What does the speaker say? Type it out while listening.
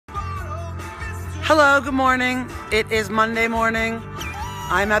Hello, good morning. It is Monday morning.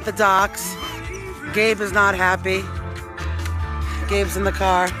 I'm at the docks. Gabe is not happy. Gabe's in the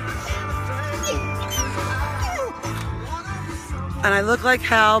car. And I look like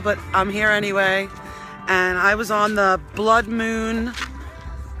hell, but I'm here anyway. And I was on the Blood Moon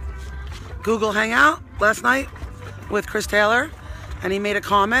Google Hangout last night with Chris Taylor. And he made a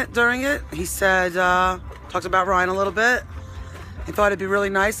comment during it. He said, talked about Ryan a little bit. He thought it'd be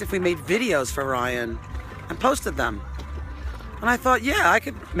really nice if we made videos for Ryan and posted them. And I thought, yeah, I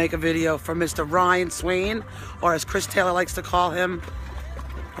could make a video for Mr. Ryan Swain, or as Chris Taylor likes to call him,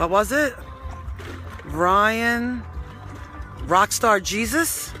 what was it? Ryan Rockstar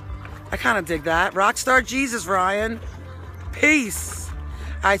Jesus? I kind of dig that. Rockstar Jesus, Ryan. Peace.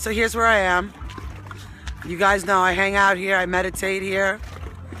 All right, so here's where I am. You guys know I hang out here, I meditate here.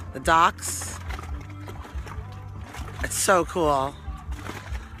 The docks. It's so cool.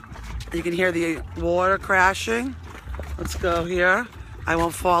 You can hear the water crashing. Let's go here. I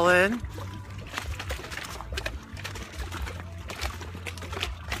won't fall in.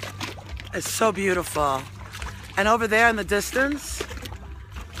 It's so beautiful. And over there in the distance,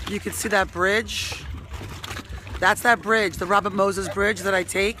 you can see that bridge. That's that bridge, the Robert Moses Bridge that I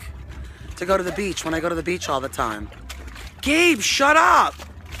take to go to the beach when I go to the beach all the time. Gabe, shut up!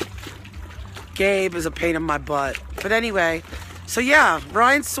 Gabe is a pain in my butt. But anyway, so yeah,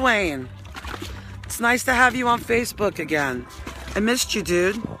 Ryan Swain. It's nice to have you on Facebook again. I missed you,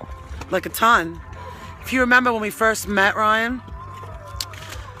 dude. Like a ton. If you remember when we first met, Ryan,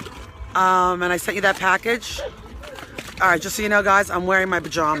 and I sent you that package. Alright, just so you know, guys, I'm wearing my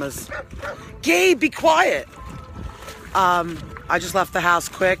pajamas. Gabe, be quiet! I just left the house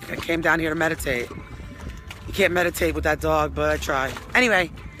quick. I came down here to meditate. You can't meditate with that dog, but I try. Anyway,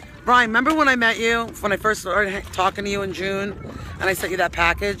 Ryan, remember when I met you, when I first started talking to you in June, and I sent you that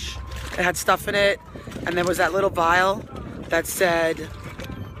package? It had stuff in it, and there was that little vial that said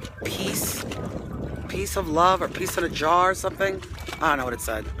peace of love, or peace in a jar or something. I don't know what it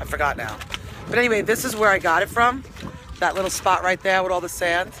said. I forgot now. But anyway, this is where I got it from. That little spot right there with all the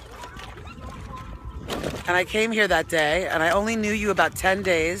sand. And I came here that day, and I only knew you about 10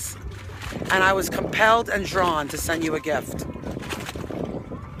 days, and I was compelled and drawn to send you a gift.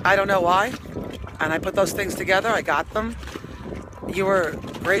 I don't know why. And I put those things together. I got them. You were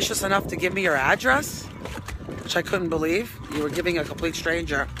gracious enough to give me your address, which I couldn't believe. You were giving a complete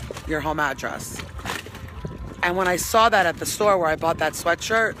stranger your home address. And when I saw that at the store where I bought that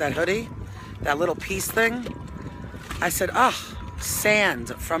sweatshirt, that hoodie, that little piece thing, I said, oh, sand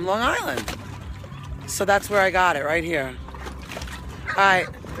from Long Island. So that's where I got it, right here. All right.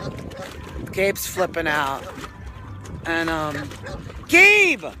 Gabe's flipping out. And,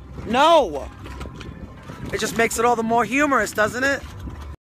 Gabe! No! It just makes it all the more humorous, doesn't it?